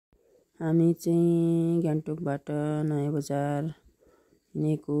हामी चाहिँ गान्तोकबाट नयाँ बजार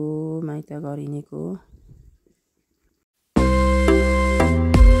हिँडेको, माइत घर हिँडेको।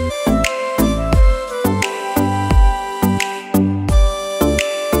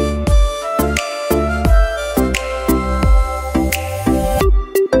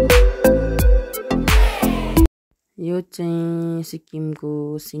 यो चाहिँ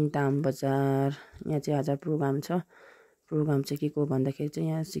सिक्किमको सिङताम बजार। यहाँ चाहिँ आज प्रोग्राम छ। प्रोग्राम चाहिँ के को भन्दाखेरि चाहिँ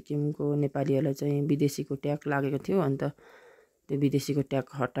यहाँ सिक्किमको नेपालीहरूलाई चाहिँ विदेशीको ट्याग लागेको थियो, अन्त त्यो विदेशीको ट्याग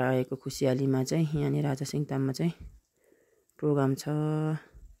हटाएको खुसियालीमा चाहिँ यहाँनिर आज सिङताममा चाहिँ प्रोग्राम छ।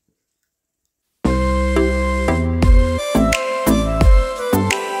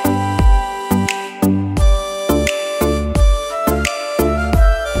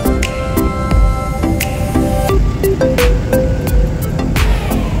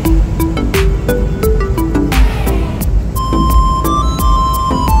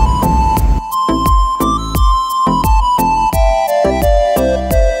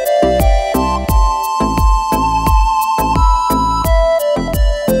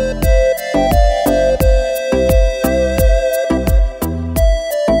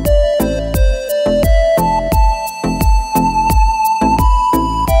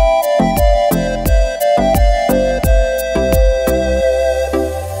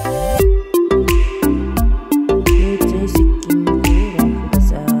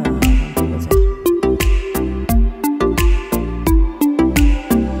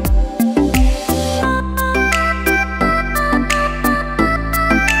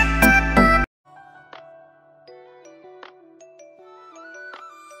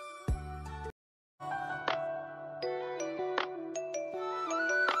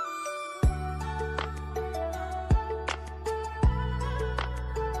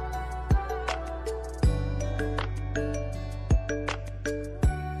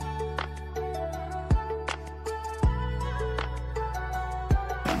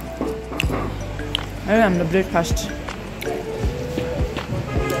 हाम्रो ब्रेकफास्ट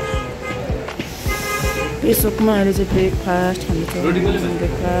पेसोकमा अहिले चाहिँ ब्रेकफास्ट खान्छ।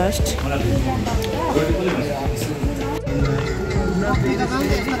 ब्रेकफास्ट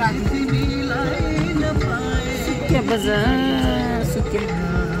सुकिया बजार सुकिया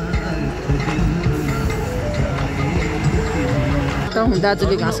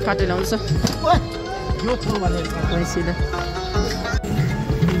दाजुले घाँस काटेर ल्याउँछ।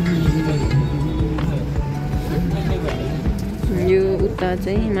 यो उता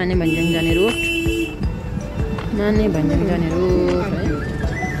चाहिँ माने भन्ज्याङ जाने रोड, माने भन्ज्याङ जाने रोड है।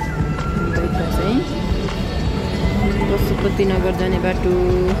 उता चाहिँ पशुपतिनगर जाने बाटो।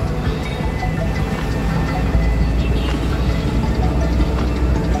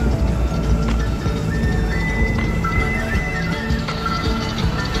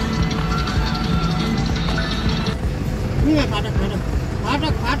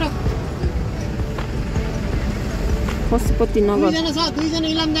 पशुपतिनगर दुईजना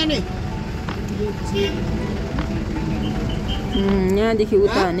इलाम जाने। यहाँदेखि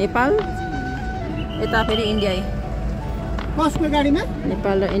उता नेपाल, यता फेरि इन्डिया। कसको गाडीमा?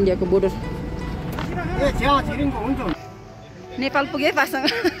 नेपाल र इन्डियाको बोर्डर। नेपाल पुगे पासँग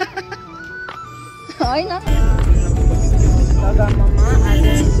होइन। जग्गामा आज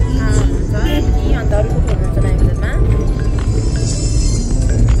हुन्छ नि, अन्त अरूको फोटो हुन्छ नयाँ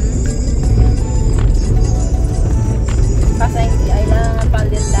Pasang Jaila,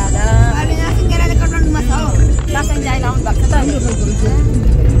 Palden Dada. Kali nasi kira ada konon masau. Pasang Jaila on baksa ta. Yang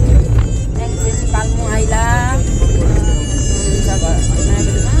palmu Aila. Sabar. Nah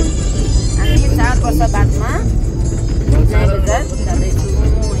betul mah. Ani 4 वर्ष बादमा नयाबजार जाँदैछु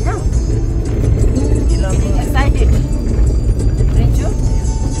हैन। एक्साइटेड रहन्छु।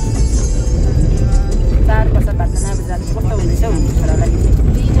 4 वर्ष बादमा नयाबजार कस्तो हुँदैछ छोरालाई?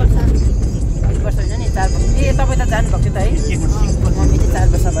 2 वर्ष होइन नि, 4 वर्ष। ए तपाईँ त जानुभएको थियो त है? मम्मी चाहिँ 4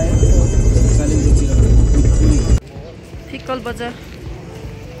 वर्ष भयो। फिक्कल बजार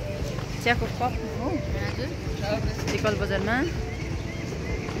चियाको कप हो फिक्कल बजारमा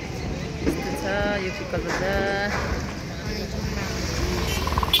यस्तो छ। यो फिक्कल बजार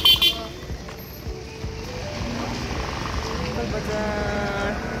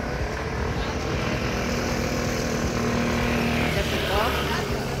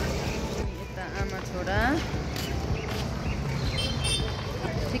यता आमा छोरा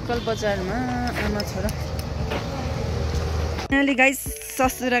फिक्कल बजारमा आमा छोरा। यहाँले गाइस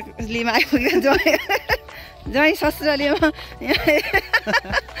ससुरालीमा आइपुग्यो। जय ससुरालीमा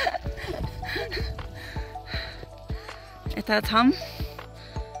यता छम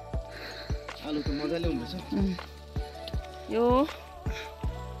आलु त मजाले हुँदैछ। यो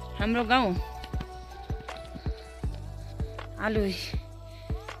हाम्रो गाउँ आलु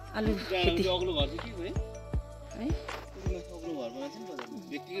खेती अग्लो घर चाहिँ के भयो है अग्लो घरमा चाहिँ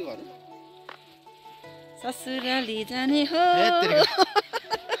व्यक्तिकै घर ससुराली जाने हो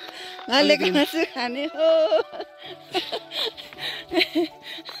हालेको मासु खाने हो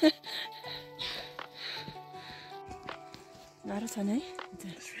गाह्रो छ नि है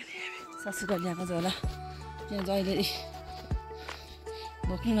ससुराली आएको झोला त्यहाँ जहिले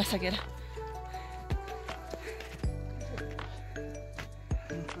भोक्नु नसकेर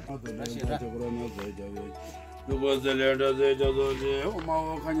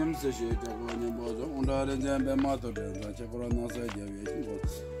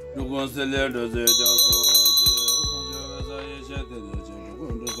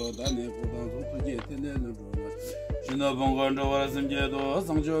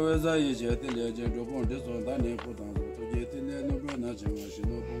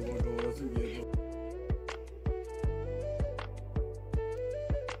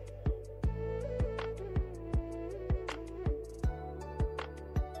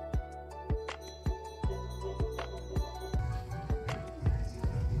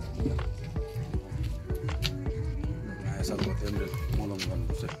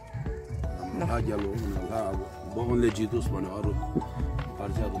भगवानले जितोस् भने अरू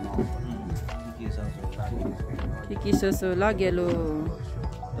के सोसो लगेलो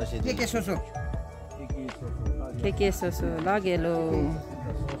के सोसो लगेलो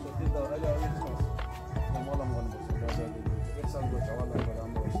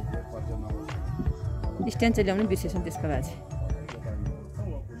स्ट्यान्ड चाहिँ ल्याउनु बिर्सेछ त्यसको लागि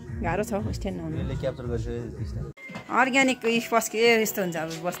गाह्रो छ स्ट्यान्ड ल्याउनु अर्ग्यानिक फस्के यस्तो हुन्छ अब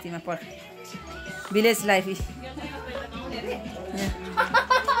बस्तीमा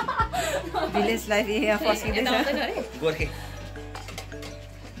भिलेज लाइफ यहाँ फस्किँदैछ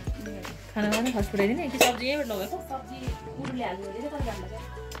खाना पनि फर्स्ट पुऱ्याइदिने कि सब्जी यहीँबाट लगाएको सब्जी उरुले हाल्नु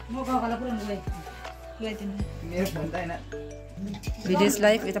म गगला पुऱ्याउनु भिलेज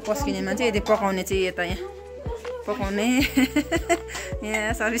लाइफ यता पस्किने मान्छे यता पकाउने चाहिँ यता यहाँ पकाउने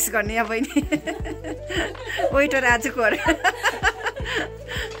यहाँ सर्भिस गर्ने यहाँ बहिनी वेटर आजको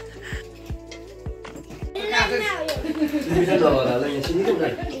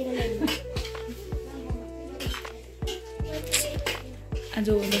आज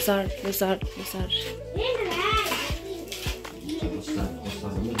लसार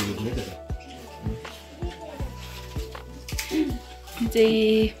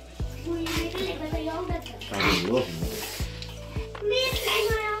चाहिँ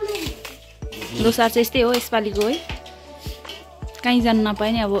लोसार चाहिँ यस्तै हो यसपालिको है कहीँ जानु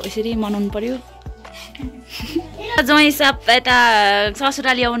नपाए नि अब यसरी मनाउनु पर्यो ज्वाइँ सब यता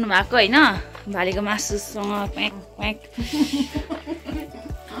ससुराली आउनु भएको होइन भालेको मासुसँग प्याक प्याक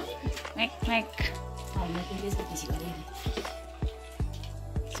प्याक प्याक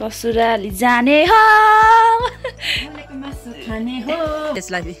ससुराली जाने हो मासु खाने हो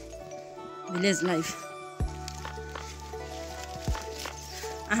भिलेज लाइफ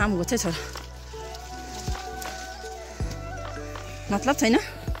आहाम घोचे छ मतलब छैन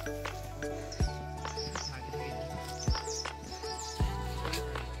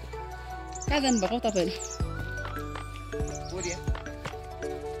कहाँ जानुभएको तपाईँहरू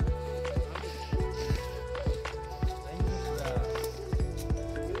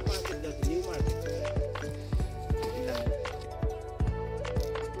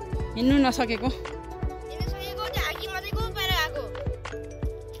हिँड्नु नसकेको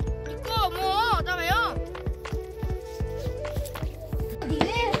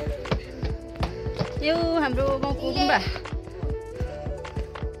यो हाम्रो गाउँको गुम्बा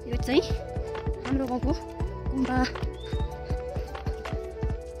यो चाहिँ हाम्रो गाउँको गुम्बा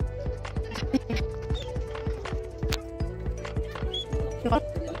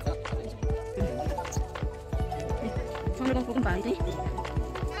हाम्रो गाउँको गुम्बा है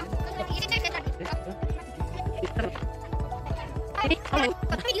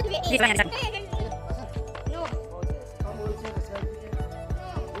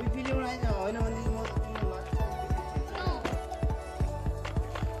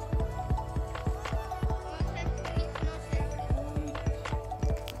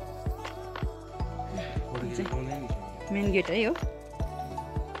मेन गेट है हो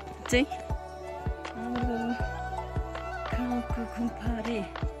चाहिँ हाम्रो गाउँको गुम्बा रे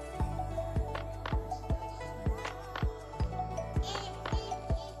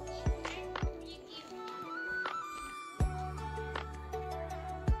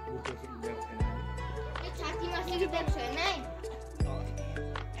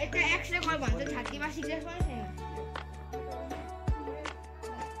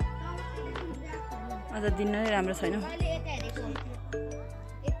आज दिन नै राम्रो छैन।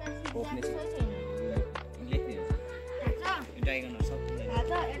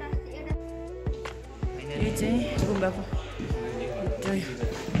 यो चाहिँ गुम्बाको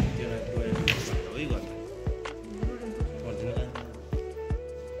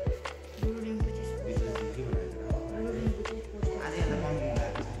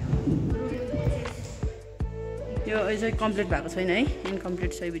यो अझै कम्प्लिट भएको छैन है,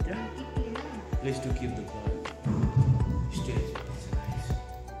 इन्कम्प्लिट छ भित्र।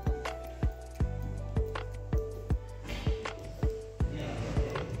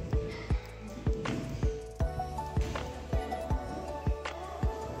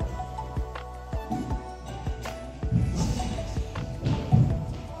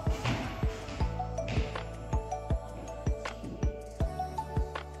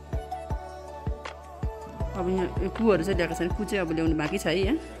 अब यहाँ यो कुहरू चाहिँ ल्याएको छैन, कु चाहिँ अब ल्याउनु बाँकी छ है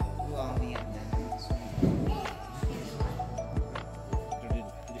यहाँ।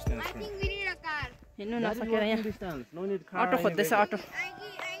 हिँड्नु नसकेर यहाँ अटो खोज्दैछ, auto.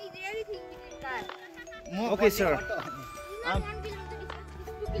 Okay, sir.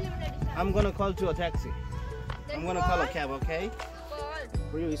 I'm gonna call to a taxi. I'm gonna call a cab, okay?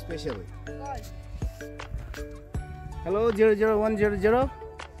 For you especially. Hello, 00100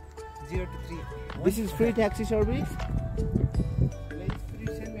 023. This is free taxi service.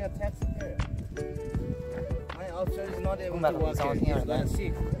 Please send me a taxi here. My officer is not able to walk here. He's not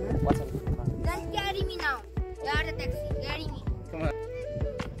sick. Then carry me now. You are the taxi. Carry me. Come on.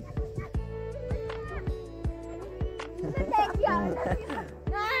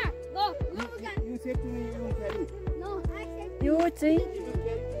 Go. You said to me you will carry. No, I said यो चाहिँ You will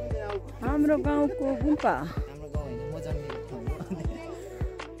carry me now. हाम्रो गाउँको गुम्पा।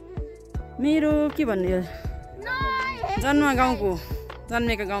 मेरो के भन्नु यो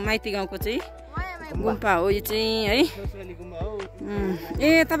जन्मेको गाउँ माइती गाउँको चाहिँ गुम्पा हो यो चाहिँ है।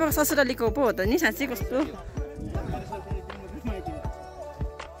 ए तपाईँको ससुरालीको पो हो त नि, साँच्चै कस्तो।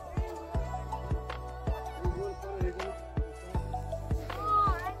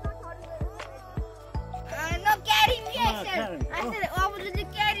 no, carry me. I said, oh, would you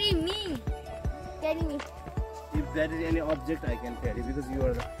carry me? Carry me. If there is any object I can carry because you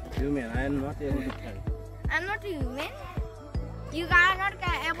are human. I am not able to carry. I'm not a human. You are not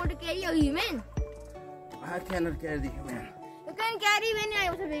able to carry a human. I cannot carry the human. You can carry when I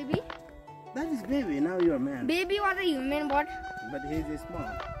was a baby. That is baby. Now you are man. Baby was a human, but But he is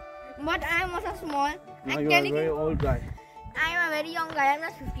small. I am also small. Now you are a very old guy. I am a very young guy. I'm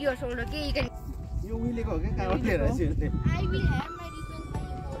not 50 years old. Okay, you can. You will go. Okay, I will tell you. I will have my defense when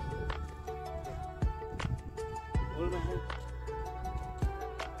you hold me. Hold my hand.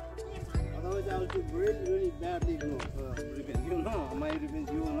 Otherwise, I will do really, really badly. Revenge. You know, my revenge.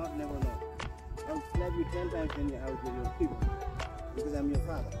 You will not never know. I will slap you 10 times when you out with your people because I'm your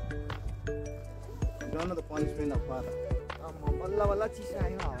father. You don't know the punishment of father.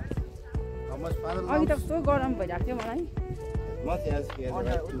 How much father अघि त loves? कस्तो गरम भइरहेको थियो मलाई। Not as he has a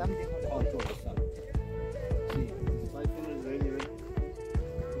right to control his son. See, my finger is really, really.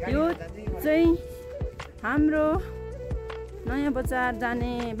 यो चाहिँ हाम्रो नयाँ बजार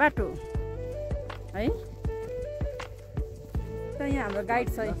जाने बाटो है। त यहाँ हाम्रो गाइड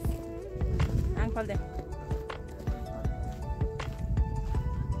छ अङ्कल दे।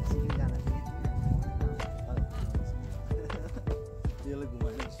 यसलाई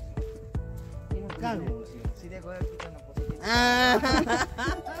घुमाइदिनुहोस्। कहाँ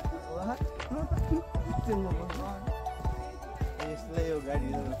यसलाई यो गाडी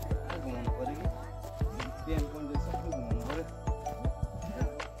घुमाउनु पऱ्यो कि बिहान पन्ध्र सबै घुमाउनु पऱ्यो।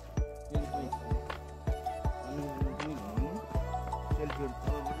 पनि घुमाउनु सेल्फीहरू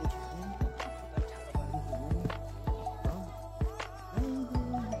तलबाट खिच्नु।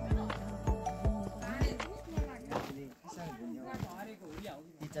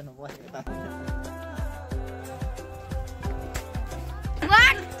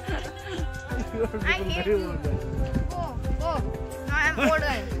 What? You are I become hate very you. old guy. Go. Now I'm old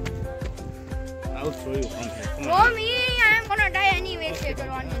guy. I will throw you from here. Come For on. me, I'm gonna die anyway later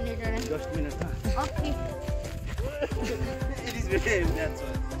on in later. Just a minute. Huh? Okay. It is very heavy, that's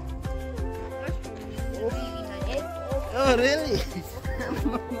why. Oh, Oh, really?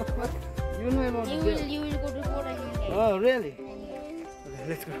 You know about you the will go to court and you will die. Oh, really? Okay,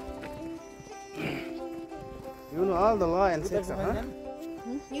 let's go. You know all the law and section, huh?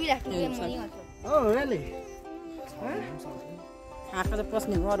 You will have to pay money also. Oh, really? आएको त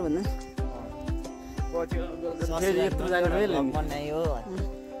पस्ने घर भन्दा But you फेरि यत्रो जाने really?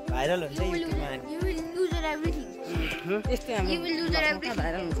 Viral हुन्छ You will lose your everything. यस्तै You will lose your हाम्रो everything.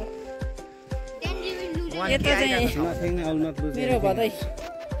 भाइरल हुन्छ। Then you will यता चाहिँ Nothing, I will not lose मेरो भदै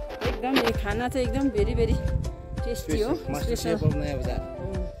एकदम यो खाना चाहिँ एकदम भेरी भेरी टेस्टी हो Master special Chef of Nayabazar.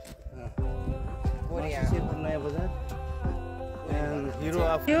 Master Chef of Nayabazar. And hero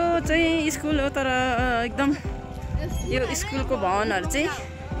of यो चाहिँ स्कुल हो तर एकदम यो स्कुलको भवनहरू चाहिँ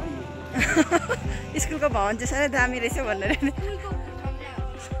स्कुलको भवन चाहिँ साह्रै दामी रहेछ भनेर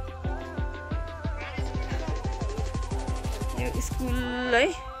यो स्कुल है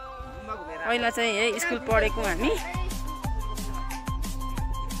पहिला चाहिँ है स्कुल पढेको हामी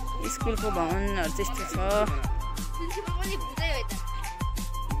स्कुलको भवनहरू त्यस्तो छ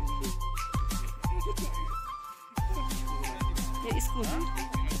यो स्कुल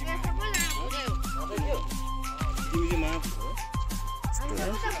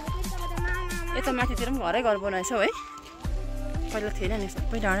यता माथितिर पनि घरै घर बनाएछ है पहिला थिएन नि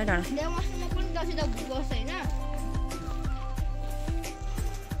सबै डाँडै डाँडा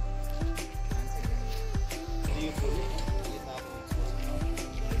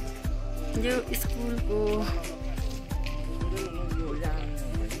यो स्कुलको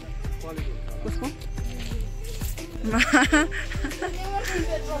कसको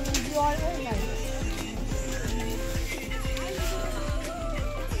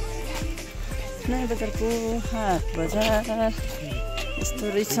नयाँ बजारको हाट बजार यस्तो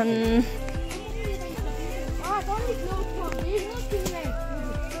रहेछन्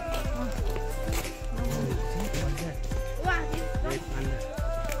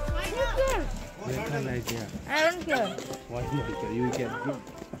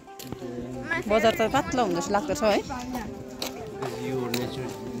बजार त पातलो हुँदो जस्तो लाग्दछ है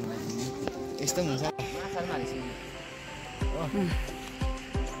यस्तो हुन्छ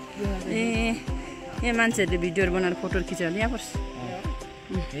ए यहाँ मान्छेहरूले भिडियोहरू बनाएर फोटोहरू खिचेर यहाँ पर्छ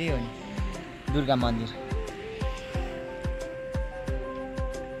यही हो नि दुर्गा मन्दिर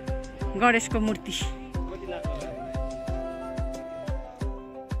गणेशको मूर्ति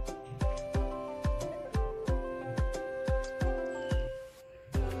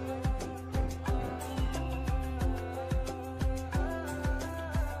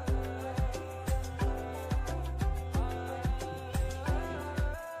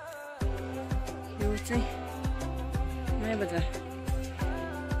नयाँ बजार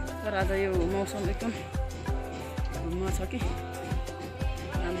तर आज यो मौसम एकदम घुम्म छ कि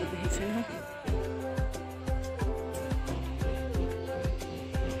राम्रो देखेको छैन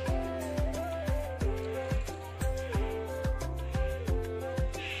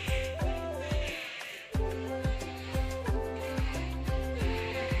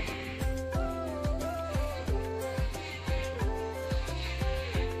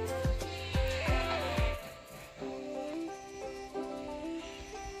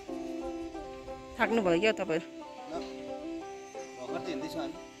थाक्नु भयो क्या तपाईहरु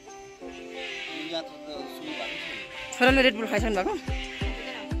छोराले रेड बुल खाइसक्नु भएको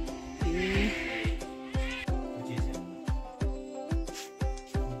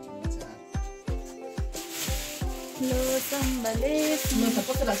लो सम्बले म त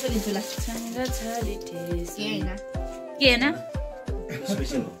कस्तो लाग्छ लिन्छु सँग छली टेस के हैन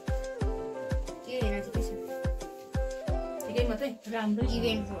स्पेशल के हैन स्पेशल ठिकै मात्रै राम्रो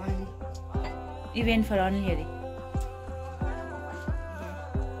Event for only here.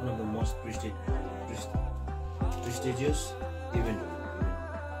 One of the most prestigious event.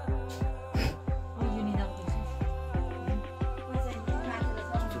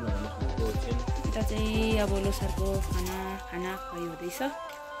 Kita चाहिँ अब लोसारको खाना खुवाइ हुँदैछ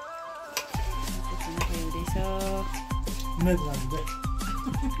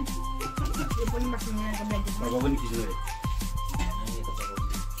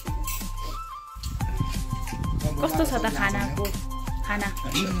कस्तो छ त खानाको खाना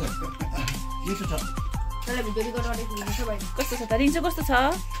कस्तो छ त रिन्चो कस्तो छ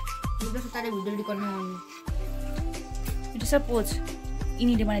मिठो छ पोच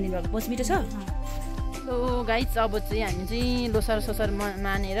यिनीले बनाइदिनु भएको पोच मिठो छ सो गाइस अब चाहिँ हामी चाहिँ लोसार सोसार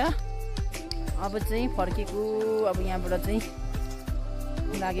मानेर अब चाहिँ फर्केको अब यहाँबाट चाहिँ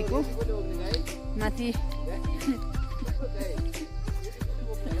लागेको माथि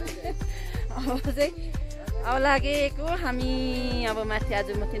अब चाहिँ अब लागेको हामी अब माथि आज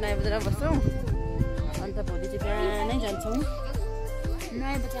माथि नयाँ बजारमा बस्छौँ अन्त भोलि चाहिँ बिहानै जान्छौँ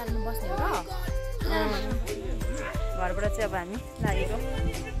नयाँ बजारमा बस्ने हो र घरबाट चाहिँ अब हामी लागेको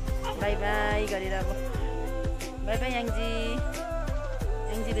बाई बाई गरेर अब बाई बाई याङजी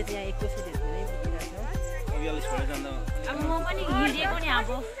याङजीले चाहिँ यहाँ एक कोसेहरू धेरै बुझिरहेको छ अब म पनि हिँडेको नि अब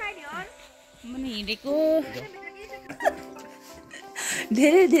म पनि हिँडेको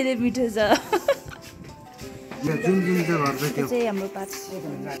धेरै धेरै मिठो छ जुन जुन चाहिँ चाहिँ हाम्रो पाँच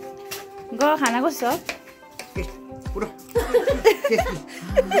ग खाना कस्तो छ पुरो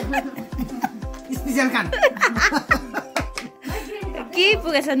स्पेशल खाना के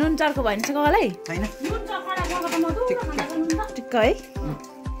पुगेछ नुन चर्को भएन चाहिँ कपालै छैन ठिक्क है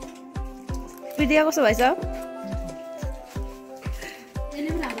पिडिया कस्तो भएछ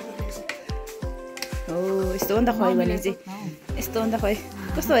हो यस्तो हो नि त खुवाइ भने चाहिँ यस्तो हो नि त खुवाइ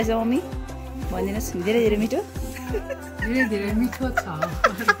कस्तो भएछ मम्मी भनिदिनुहोस् धेरै धेरै मिठो धेरै धेरै मिठो छ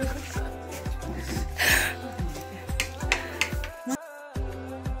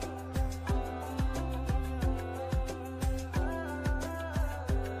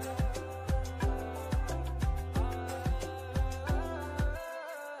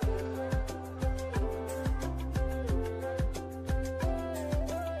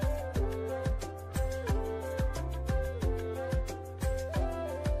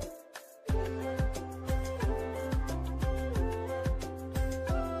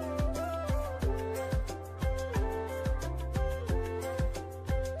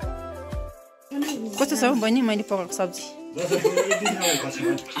कस्तो छ हौ बहिनी मैले पकाएको सब्जी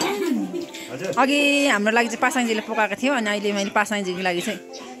अघि हाम्रो लागि चाहिँ पासाङजीले पकाएको थियो अनि अहिले मैले पासाङजीको लागि चाहिँ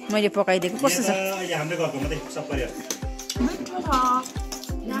मैले पकाइदिएको कस्तो छ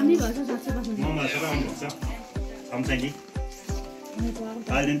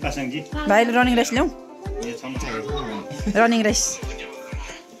भाइले रनिङ रेस ल्याउँ रनिङ रेस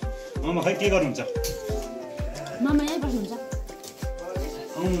खै के गर्नुहुन्छ मामा यहीँ बस्नुहुन्छ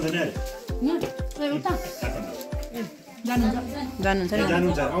जानुहुन्छ नि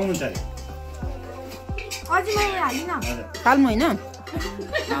आउनुहुन्छ पाल्नु होइन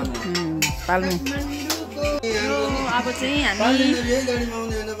पाल्नु अब चाहिँ हामी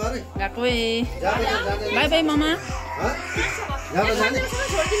गएको बाई बाई मामा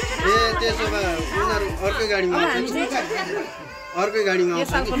अर्कै गाडीमा यो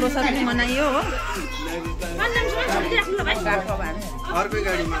सालको लोसार पनि मनाइयो हो अर्कै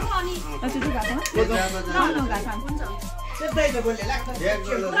गाडीमा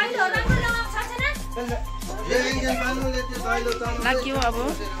लागियो अब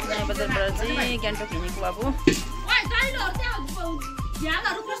नयाँ बजारबाट चाहिँ गान्तोक हिँडेको अब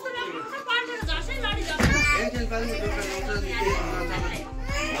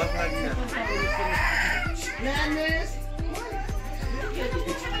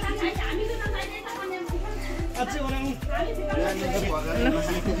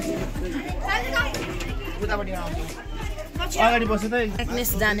अगाडि बस्नु त म्याग्नेस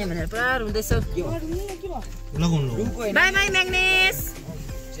जाने भनेर पुरा रुँदैछ by by म्याग्नेस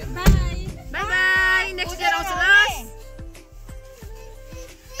by by next year आउँछ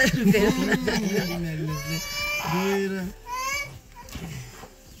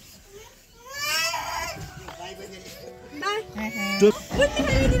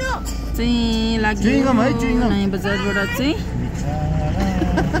चाहिँ लाग्यो नयाँ बजारबाट चाहिँ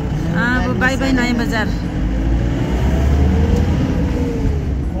अब बाई बाई नयाँ बजार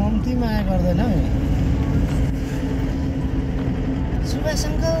कम्ती माया गर्दैन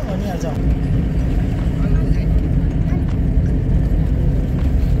सुभाषसँग भनिहाल्छ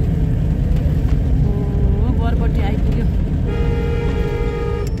बरपट्टि आइपुग्यो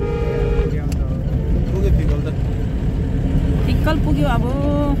फिक्कल पुग्यो अब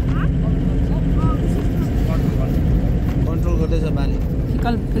कन्ट्रोल गर्दैछ बानी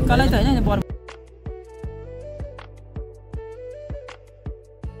फिक्कलै त होइन बर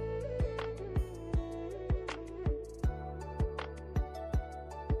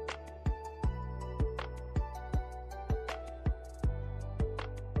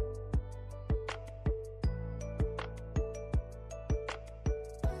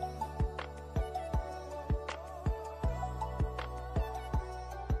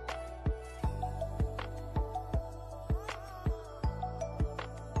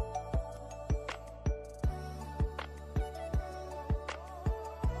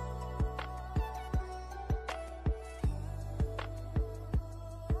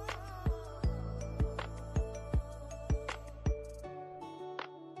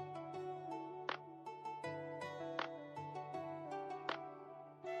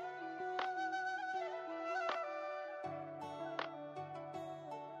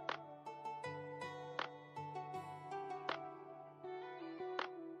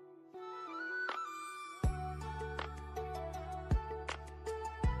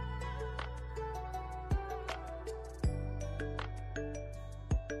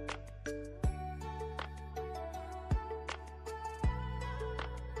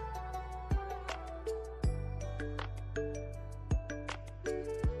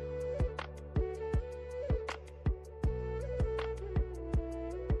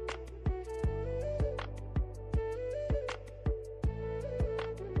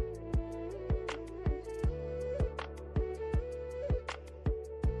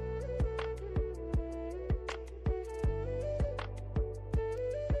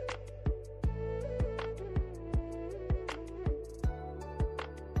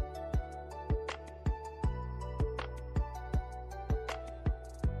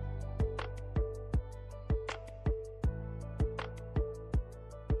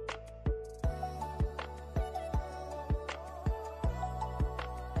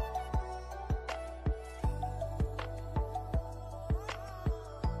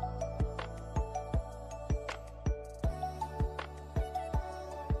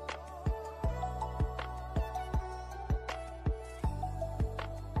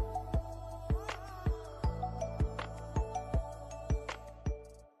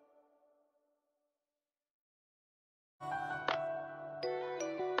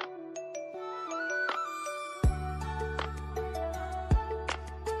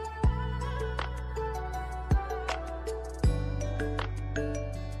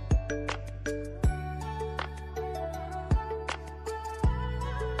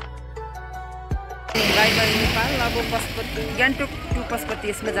बाई बाई नेपाल। अब पशुपति गान्तोक टु पशुपति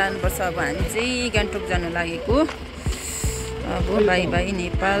यसमा जानुपर्छ। अब हामी चाहिँ गान्तोक जानु लागेको। अब बाई बाई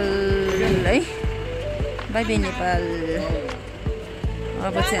नेपाल है, बाई बाई नेपाल।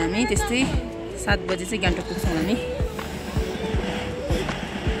 अब चाहिँ हामी त्यस्तै 7 बजे चाहिँ गान्तोक पुग्छौँ हामी।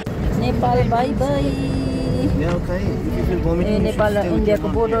 Nepal by by. Yeah, okay. If you feel vomiting, you Nepal should stay with इन्डियाको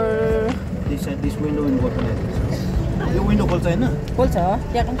your mom. Border This window in bottom like this. Your window खोल्छ हैन? खोल्छ,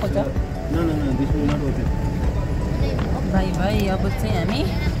 त्यहाँ पनि खोल्छ। No, this will not open. By by. अब चाहिँ हामी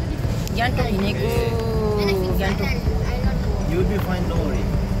गान्तोक हिँडेको। Gangtok You will be fine, don't worry.